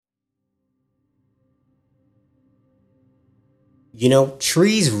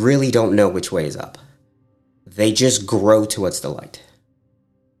Trees really don't know which way is up. They just grow towards the light.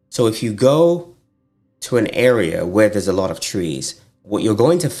 So if you go to an area where there's a lot of trees, what you're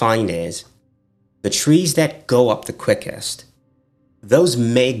going to find is the trees that go up the quickest, those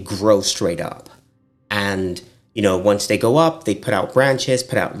may grow straight up. And, once they go up, they put out branches,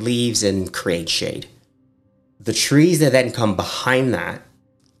 put out leaves, and create shade. The trees that then come behind that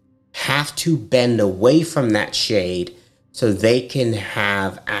have to bend away from that shade so they can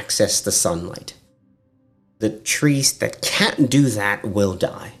have access to sunlight. The trees that can't do that will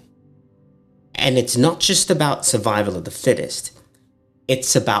die. And it's not just about survival of the fittest.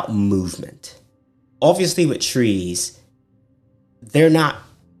 It's about movement. Obviously with trees, they're not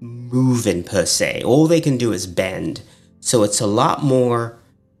moving per se. All they can do is bend. So it's a lot more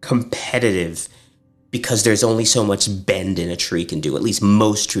competitive because there's only so much bend in a tree can do. At least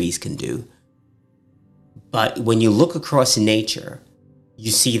most trees can do. But when you look across nature,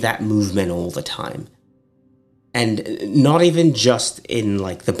 you see that movement all the time. And not even just in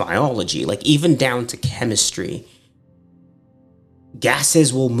the biology, even down to chemistry.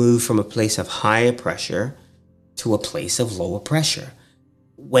 Gases will move from a place of higher pressure to a place of lower pressure.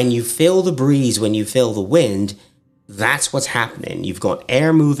 When you feel the breeze, when you feel the wind, that's what's happening. You've got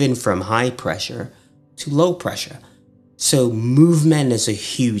air moving from high pressure to low pressure. So movement is a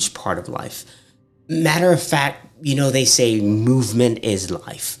huge part of life. Matter of fact, they say movement is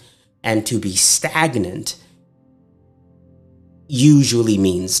life. And to be stagnant usually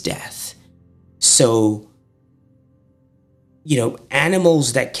means death. So,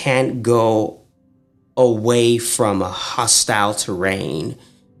 animals that can't go away from a hostile terrain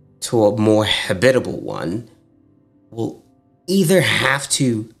to a more habitable one will either have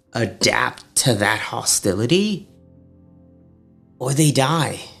to adapt to that hostility or they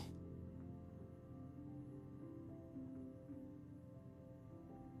die.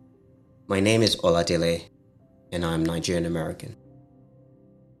 My name is Oladele, and I'm Nigerian American.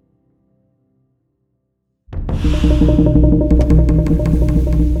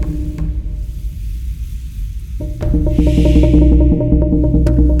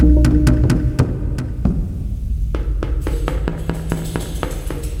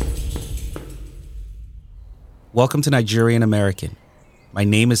 Welcome to Nigerian American. My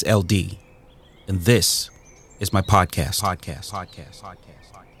name is LD, and this is my podcast.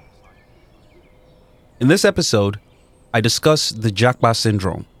 In this episode, I discuss the Japa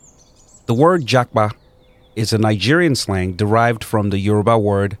syndrome. The word Japa is a Nigerian slang derived from the Yoruba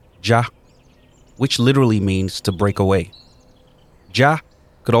word ja, which literally means to break away. Ja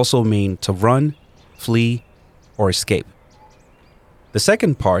could also mean to run, flee, or escape. The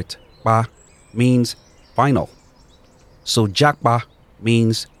second part, ba, means final. So Japa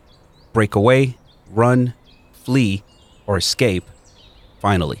means break away, run, flee, or escape,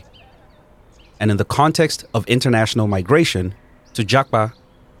 finally. And in the context of international migration, to Japa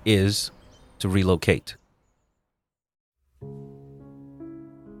is to relocate.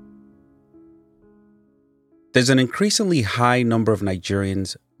 There's an increasingly high number of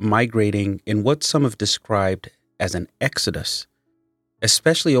Nigerians migrating in what some have described as an exodus,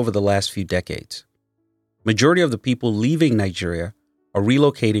 especially over the last few decades. Majority of the people leaving Nigeria are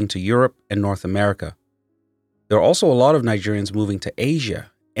relocating to Europe and North America. There are also a lot of Nigerians moving to Asia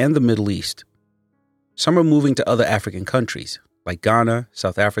and the Middle East. Some are moving to other African countries like Ghana,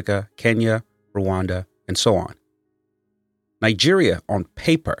 South Africa, Kenya, Rwanda, and so on. Nigeria, on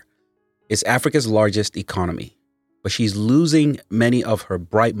paper, is Africa's largest economy, but she's losing many of her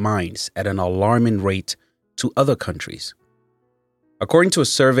bright minds at an alarming rate to other countries. According to a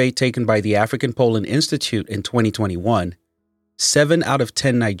survey taken by the African Poland Institute in 2021, 7 out of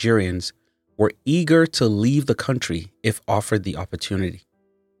 10 Nigerians were eager to leave the country if offered the opportunity.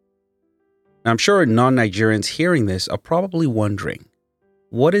 Now, I'm sure non-Nigerians hearing this are probably wondering,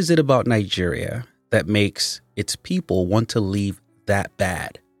 what is it about Nigeria that makes its people want to leave that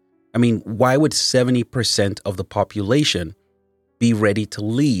bad? I mean, why would 70% of the population be ready to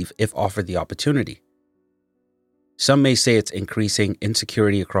leave if offered the opportunity? Some may say it's increasing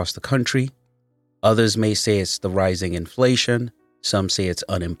insecurity across the country. Others may say it's the rising inflation. Some say it's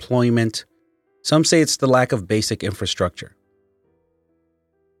unemployment. Some say it's the lack of basic infrastructure.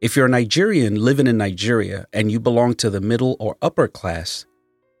 If you're a Nigerian living in Nigeria and you belong to the middle or upper class,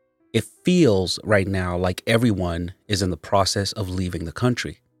 it feels right now like everyone is in the process of leaving the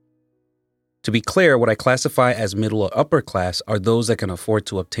country. To be clear, what I classify as middle or upper class are those that can afford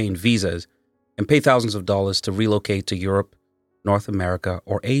to obtain visas and pay thousands of dollars to relocate to Europe, North America,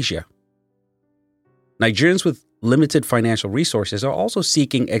 or Asia. Nigerians with limited financial resources are also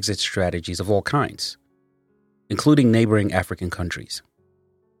seeking exit strategies of all kinds. including neighboring African countries.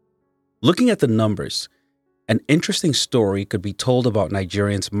 Looking at the numbers, an interesting story could be told about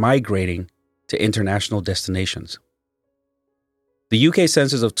Nigerians migrating to international destinations. The UK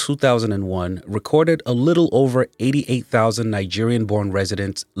census of 2001 recorded a little over 88,000 Nigerian-born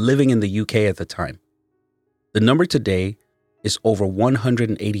residents living in the UK at the time. The number today is over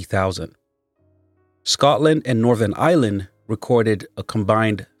 180,000. Scotland and Northern Ireland recorded a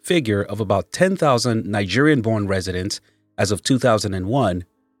combined figure of about 10,000 Nigerian-born residents as of 2001,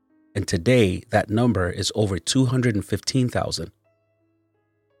 and today that number is over 215,000.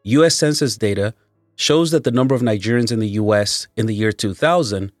 U.S. Census data shows that the number of Nigerians in the U.S. in the year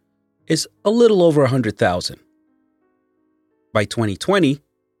 2000 is a little over 100,000. By 2020,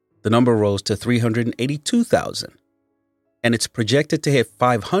 the number rose to 382,000, and it's projected to hit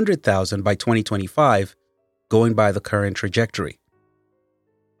 500,000 by 2025, going by the current trajectory.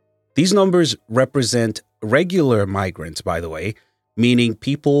 These numbers represent regular migrants, by the way, meaning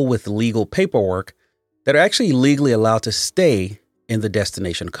people with legal paperwork that are actually legally allowed to stay in the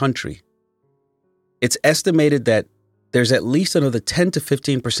destination country. It's estimated that there's at least another 10 to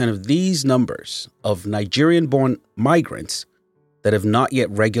 15% of these numbers of Nigerian-born migrants that have not yet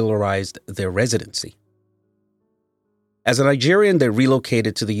regularized their residency. As a Nigerian that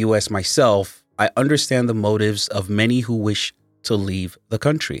relocated to the U.S. myself, I understand the motives of many who wish to leave the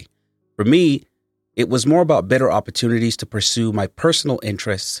country. For me, it was more about better opportunities to pursue my personal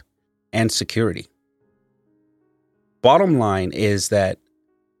interests and security. Bottom line is that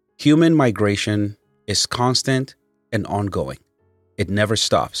human migration is constant and ongoing. It never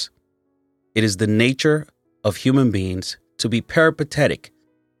stops. It is the nature of human beings to be peripatetic.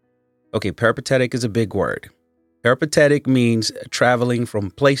 Okay, peripatetic is a big word. Peripatetic means traveling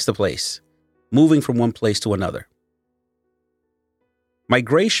from place to place, moving from one place to another.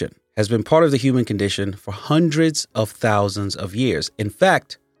 Migration has been part of the human condition for hundreds of thousands of years. In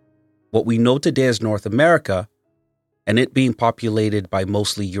fact, what we know today as North America, and it being populated by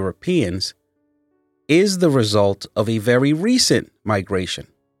mostly Europeans, is the result of a very recent migration.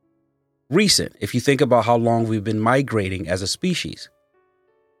 Recent, if you think about how long we've been migrating as a species.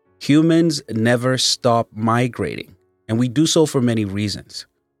 Humans never stop migrating, and we do so for many reasons.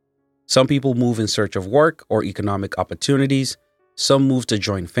 Some people move in search of work or economic opportunities. Some move to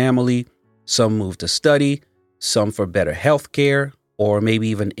join family. Some move to study. Some for better health care, or maybe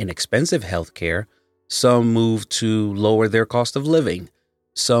even inexpensive health care. Some move to lower their cost of living.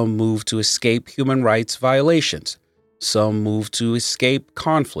 Some move to escape human rights violations. Some move to escape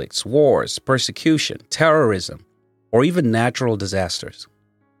conflicts, wars, persecution, terrorism, or even natural disasters.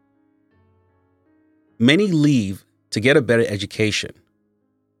 Many leave to get a better education,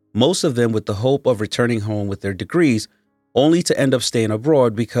 most of them with the hope of returning home with their degrees, only to end up staying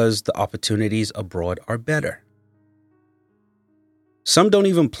abroad because the opportunities abroad are better. Some don't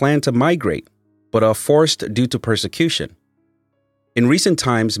even plan to migrate, but are forced due to persecution. In recent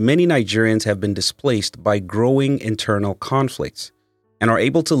times, many Nigerians have been displaced by growing internal conflicts and are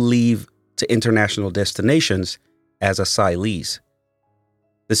able to leave to international destinations as asylees.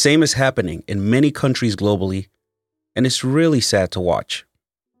 The same is happening in many countries globally, and it's really sad to watch.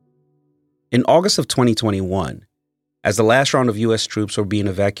 In August of 2021, as the last round of U.S. troops were being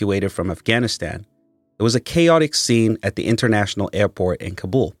evacuated from Afghanistan, there was a chaotic scene at the international airport in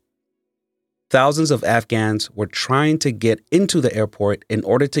Kabul. Thousands of Afghans were trying to get into the airport in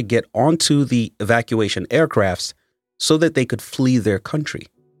order to get onto the evacuation aircrafts so that they could flee their country.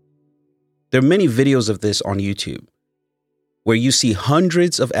 There are many videos of this on YouTube, where you see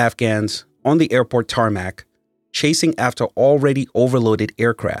hundreds of Afghans on the airport tarmac chasing after already overloaded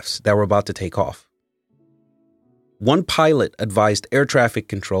aircrafts that were about to take off. One pilot advised air traffic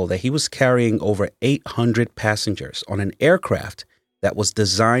control that he was carrying over 800 passengers on an aircraft that was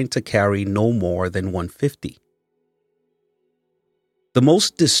designed to carry no more than 150. The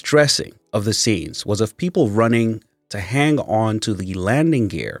most distressing of the scenes was of people running to hang on to the landing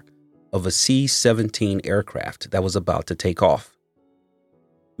gear of a C-17 aircraft that was about to take off.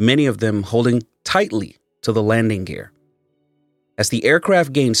 Many of them holding tightly to the landing gear. As the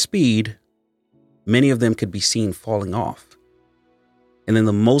aircraft gained speed, many of them could be seen falling off. And then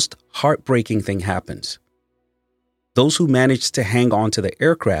the most heartbreaking thing happens. Those who managed to hang on to the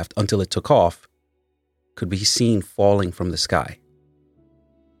aircraft until it took off could be seen falling from the sky.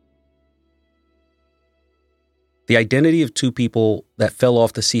 The identity of two people that fell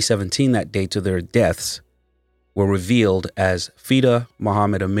off the C-17 that day to their deaths were revealed as Fida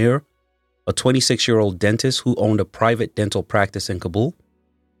Mohammed Amir, a 26-year-old dentist who owned a private dental practice in Kabul,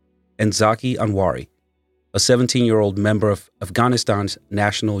 and Zaki Anwari, a 17-year-old member of Afghanistan's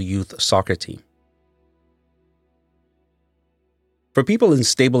national youth soccer team. For people in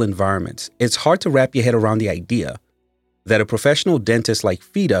stable environments, it's hard to wrap your head around the idea that a professional dentist like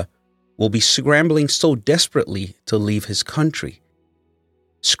Fida will be scrambling so desperately to leave his country.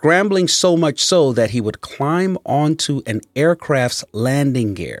 Scrambling so much so that he would climb onto an aircraft's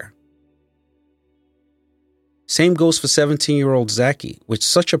landing gear. Same goes for 17-year-old Zaki, with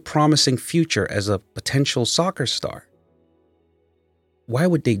such a promising future as a potential soccer star. Why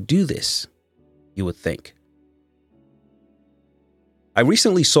would they do this, you would think? I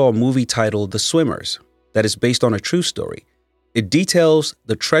recently saw a movie titled The Swimmers that is based on a true story. It details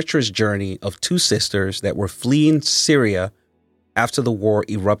the treacherous journey of two sisters that were fleeing Syria after the war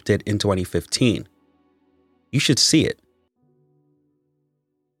erupted in 2015. You should see it.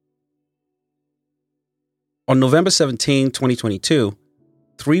 On November 17, 2022,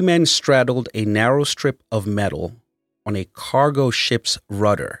 3 men straddled a narrow strip of metal on a cargo ship's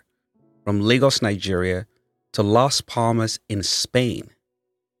rudder from Lagos, Nigeria to Las Palmas in Spain.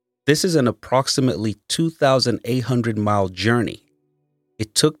 This is an approximately 2,800-mile journey.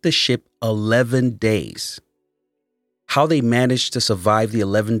 It took the ship 11 days. How they managed to survive the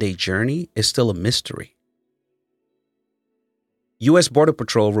 11-day journey is still a mystery. U.S. Border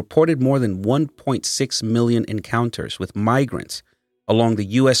Patrol reported more than 1.6 million encounters with migrants along the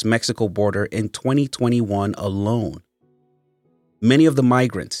U.S.-Mexico border in 2021 alone. Many of the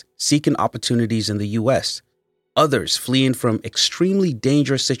migrants seeking opportunities in the U.S., others fleeing from extremely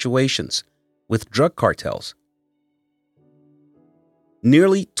dangerous situations with drug cartels.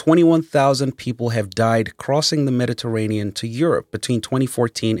 Nearly 21,000 people have died crossing the Mediterranean to Europe between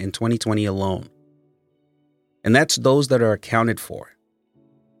 2014 and 2020 alone. And that's those that are accounted for.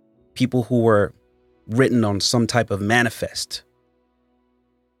 People who were written on some type of manifest.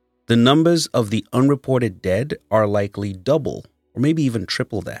 The numbers of the unreported dead are likely double or maybe even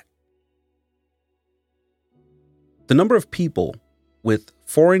triple that. The number of people with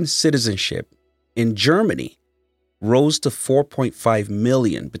foreign citizenship in Germany rose to 4.5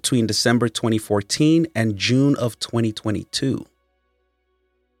 million between December 2014 and June of 2022.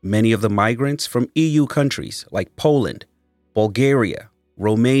 Many of the migrants from EU countries like Poland, Bulgaria,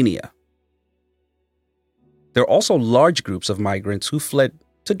 Romania. There are also large groups of migrants who fled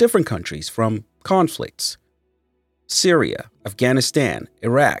to different countries from conflicts. Syria, Afghanistan,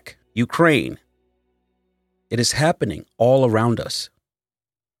 Iraq, Ukraine. It is happening all around us.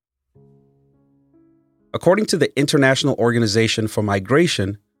 According to the International Organization for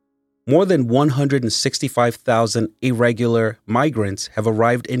Migration, more than 165,000 irregular migrants have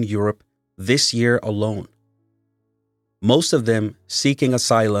arrived in Europe this year alone. Most of them seeking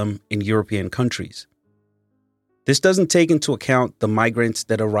asylum in European countries. This doesn't take into account the migrants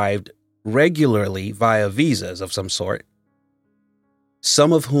that arrived regularly via visas of some sort,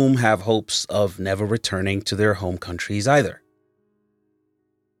 some of whom have hopes of never returning to their home countries either.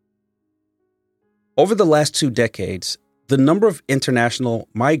 Over the last 2 decades, the number of international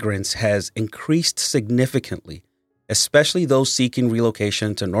migrants has increased significantly, especially those seeking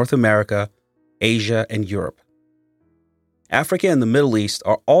relocation to North America, Asia, and Europe. Africa and the Middle East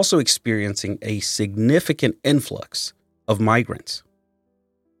are also experiencing a significant influx of migrants.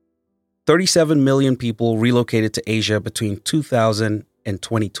 37 million people relocated to Asia between 2000 and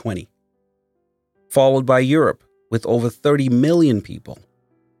 2020, followed by Europe with over 30 million people.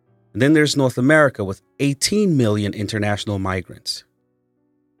 And then there's North America with 18 million international migrants.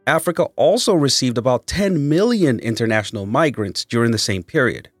 Africa also received about 10 million international migrants during the same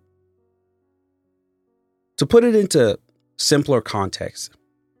period. To put it into simpler context,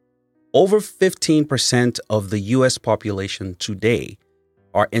 over 15% of the U.S. population today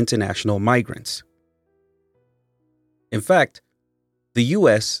are international migrants. In fact, the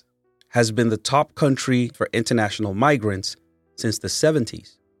U.S. has been the top country for international migrants since the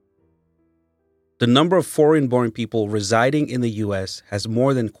 70s. The number of foreign-born people residing in the U.S. has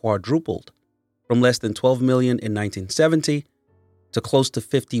more than quadrupled, from less than 12 million in 1970 to close to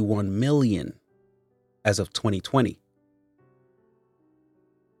 51 million as of 2020.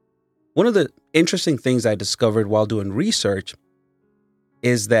 One of the interesting things I discovered while doing research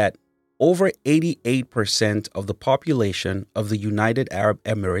is that over 88% of the population of the United Arab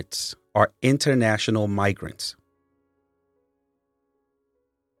Emirates are international migrants.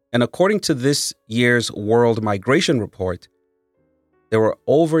 And according to this year's World Migration Report, there were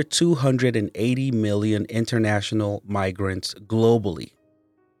over 280 million international migrants globally.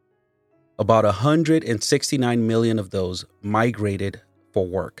 About 169 million of those migrated for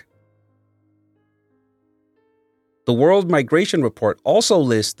work. The World Migration Report also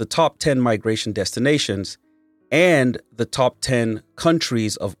lists the top 10 migration destinations and the top 10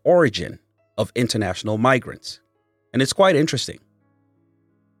 countries of origin of international migrants. And it's quite interesting.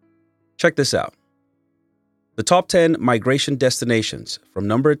 Check this out. The top 10 migration destinations from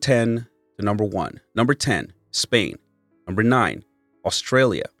number 10 to number 1. Number 10, Spain. Number 9,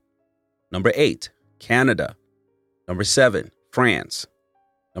 Australia. Number 8, Canada. Number 7, France.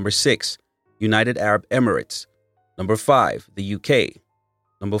 Number 6, United Arab Emirates. Number 5, the UK.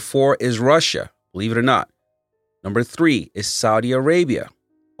 Number 4 is Russia, believe it or not. Number 3 is Saudi Arabia,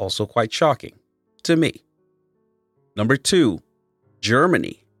 also quite shocking to me. Number 2,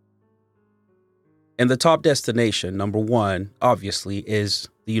 Germany. And the top destination, number 1, obviously, is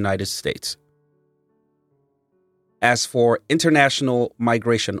the United States. As for international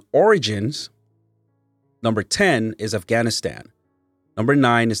migration origins, number 10 is Afghanistan. Number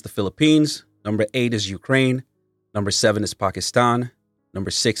 9 is the Philippines. Number 8 is Ukraine. Number 7 is Pakistan. Number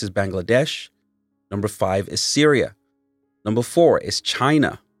 6 is Bangladesh. Number 5 is Syria. Number 4 is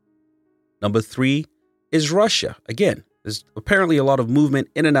China. Number 3 is Russia. Again, there's apparently a lot of movement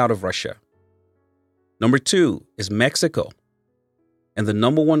in and out of Russia. Number 2 is Mexico. And the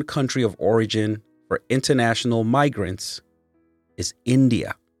number 1 country of origin for international migrants is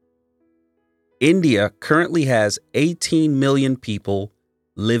India. India currently has 18 million people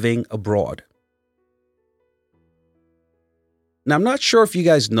living abroad. Now, I'm not sure if you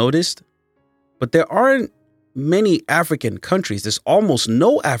guys noticed, but there aren't many African countries. There's almost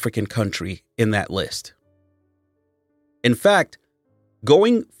no African country in that list. In fact,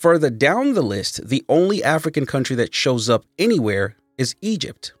 going further down the list, the only African country that shows up anywhere is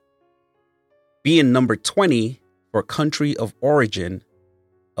Egypt, being number 20 for country of origin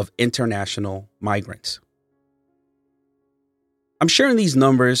of international migrants. I'm sharing these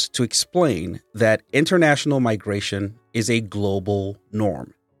numbers to explain that international migration is a global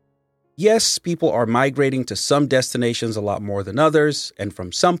norm. Yes, people are migrating to some destinations a lot more than others, and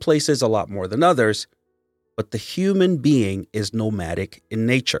from some places a lot more than others, but the human being is nomadic in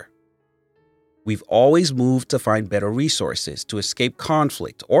nature. We've always moved to find better resources, to escape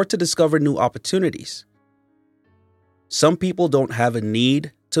conflict, or to discover new opportunities. Some people don't have a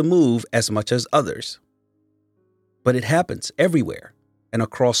need to move as much as others, but it happens everywhere and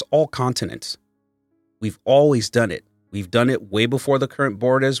across all continents. We've always done it. We've done it way before the current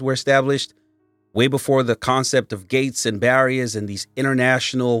borders were established, way before the concept of gates and barriers and these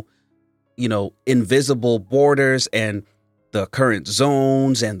international, invisible borders and the current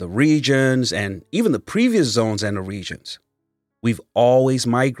zones and the regions and even the previous zones and the regions. We've always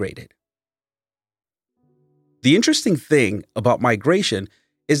migrated. The interesting thing about migration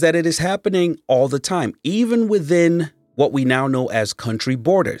is that it is happening all the time, even within what we now know as country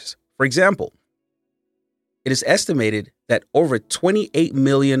borders. For example, it is estimated that over 28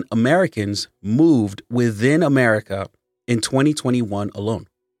 million Americans moved within America in 2021 alone.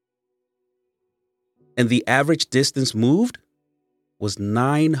 And the average distance moved was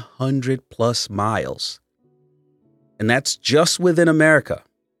 900 plus miles. And that's just within America.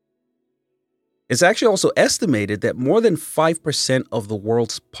 It's actually also estimated that more than 5% of the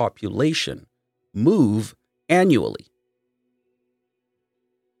world's population move annually.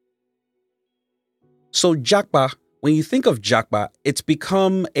 So Japa, when you think of Japa, it's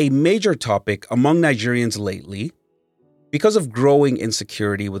become a major topic among Nigerians lately because of growing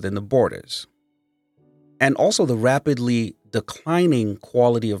insecurity within the borders, and also the rapidly declining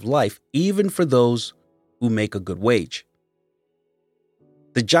quality of life, even for those who make a good wage.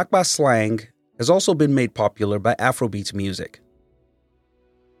 The Japa slang has also been made popular by Afrobeats music.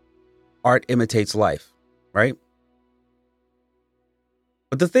 Art imitates life, right?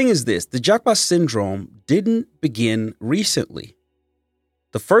 But the thing is this, the Japa syndrome didn't begin recently.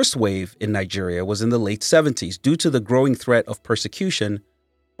 The first wave in Nigeria was in the late 70s due to the growing threat of persecution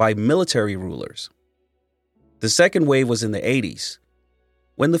by military rulers. The second wave was in the 80s,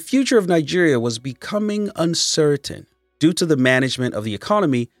 when the future of Nigeria was becoming uncertain due to the management of the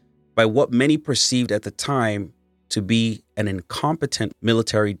economy by what many perceived at the time to be an incompetent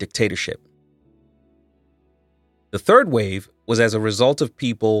military dictatorship. The third wave was as a result of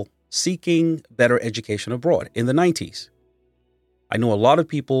people seeking better education abroad in the 90s. I know a lot of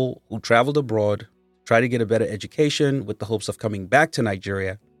people who traveled abroad, tried to get a better education with the hopes of coming back to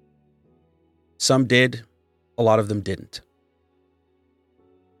Nigeria. Some did, a lot of them didn't.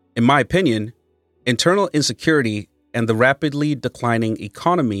 In my opinion, internal insecurity and the rapidly declining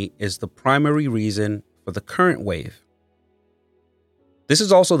economy is the primary reason for the current wave. This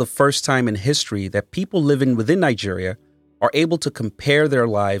is also the first time in history that people living within Nigeria are able to compare their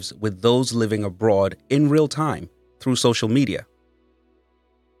lives with those living abroad in real time through social media.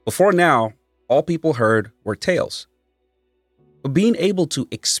 Before now, all people heard were tales. But being able to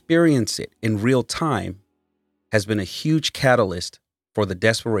experience it in real time has been a huge catalyst for the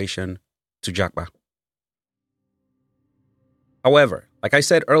desperation to Japa. However, like I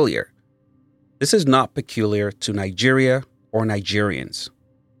said earlier, this is not peculiar to Nigeria or Nigerians.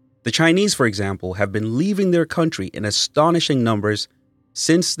 The Chinese, for example, have been leaving their country in astonishing numbers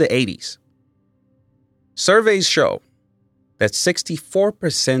since the 80s. Surveys show that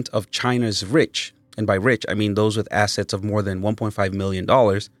 64% of China's rich, and by rich I mean those with assets of more than $1.5 million,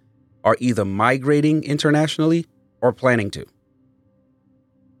 are either migrating internationally or planning to.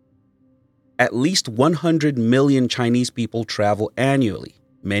 At least 100 million Chinese people travel annually.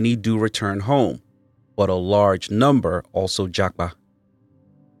 Many do return home, but a large number also Japa.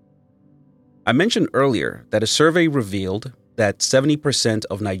 I mentioned earlier that a survey revealed that 70%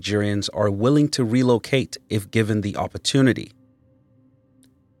 of Nigerians are willing to relocate if given the opportunity.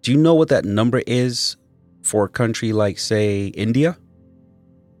 Do you know what that number is for a country like, say, India?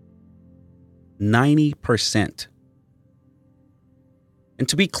 90%. And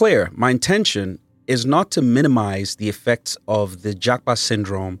to be clear, my intention is not to minimize the effects of the Japa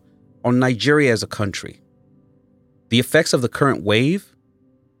syndrome on Nigeria as a country. The effects of the current wave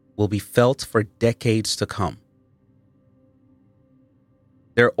will be felt for decades to come.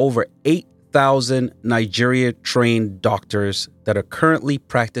 There are over 8,000 Nigeria-trained doctors that are currently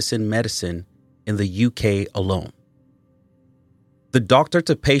practicing medicine in the UK alone. The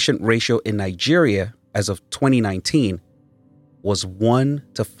doctor-to-patient ratio in Nigeria as of 2019 was 1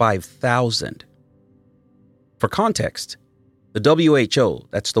 to 5,000. For context, the WHO,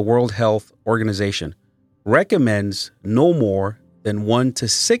 that's the World Health Organization, recommends no more than 1 to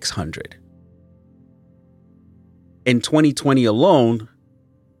 600. In 2020 alone,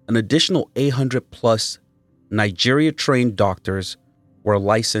 an additional 800 plus Nigeria-trained doctors were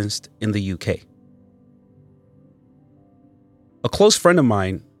licensed in the UK. A close friend of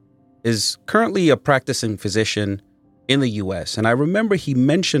mine is currently a practicing physician in the US, and I remember he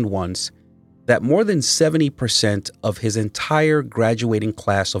mentioned once that more than 70% of his entire graduating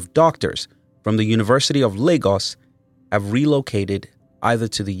class of doctors from the University of Lagos have relocated either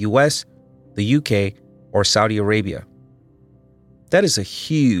to the US, the UK, or Saudi Arabia. That is a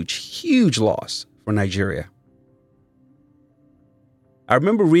huge, huge loss for Nigeria. I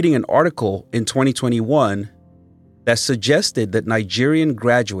remember reading an article in 2021 that suggested that Nigerian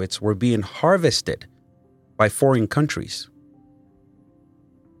graduates were being harvested by foreign countries.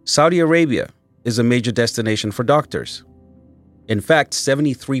 Saudi Arabia is a major destination for doctors. In fact,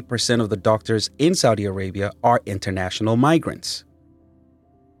 73% of the doctors in Saudi Arabia are international migrants.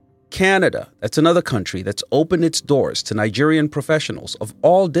 Canada, that's another country that's opened its doors to Nigerian professionals of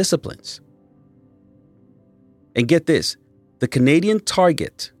all disciplines. And get this, the Canadian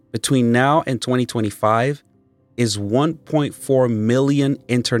target between now and 2025 is 1.4 million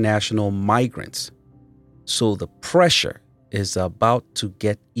international migrants. So the pressure is about to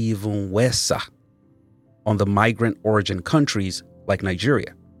get even worse on the migrant origin countries like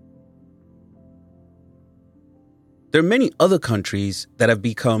Nigeria. There are many other countries that have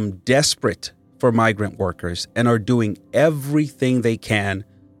become desperate for migrant workers and are doing everything they can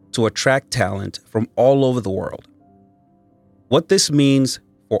to attract talent from all over the world. What this means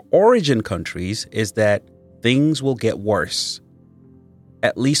for origin countries is that things will get worse,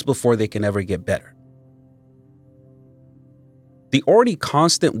 at least before they can ever get better. The already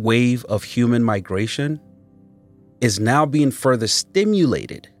constant wave of human migration is now being further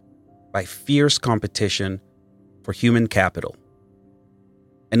stimulated by fierce competition for human capital.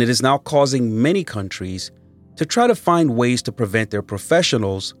 And it is now causing many countries to try to find ways to prevent their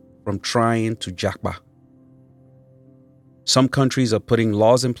professionals from trying to Japa. Some countries are putting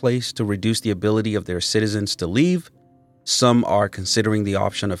laws in place to reduce the ability of their citizens to leave. Some are considering the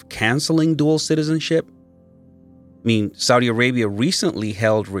option of canceling dual citizenship. I mean, Saudi Arabia recently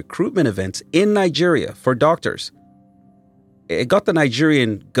held recruitment events in Nigeria for doctors. It got the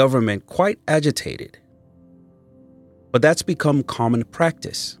Nigerian government quite agitated. But that's become common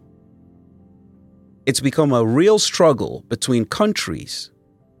practice. It's become a real struggle between countries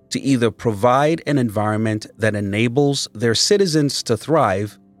to either provide an environment that enables their citizens to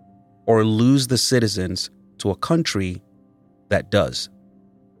thrive or lose the citizens to a country that does.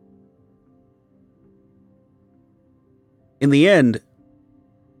 In the end,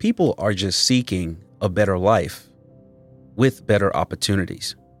 people are just seeking a better life with better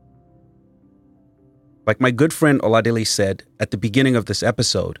opportunities. Like my good friend Oladele said at the beginning of this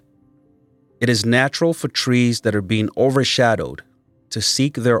episode, it is natural for trees that are being overshadowed to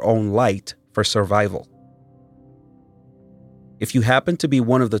seek their own light for survival. If you happen to be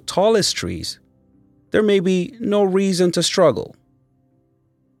one of the tallest trees, there may be no reason to struggle.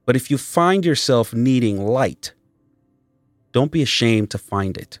 But if you find yourself needing light, don't be ashamed to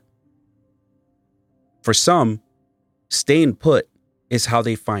find it. For some, staying put is how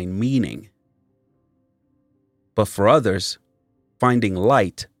they find meaning. But for others, finding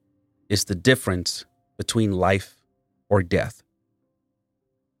light is the difference between life or death.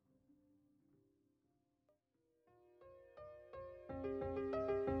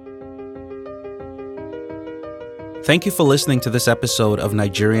 Thank you for listening to this episode of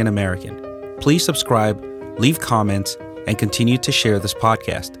Nigerian American. Please subscribe, leave comments, and continue to share this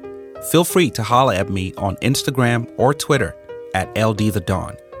podcast. Feel free to holler at me on Instagram or Twitter at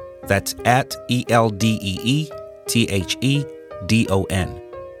LDTheDon. That's at ELDEETHEDON.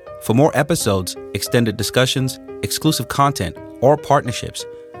 For more episodes, extended discussions, exclusive content, or partnerships,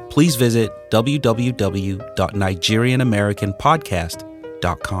 please visit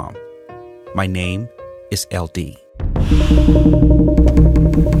www.nigerianamericanpodcast.com. My name is LD.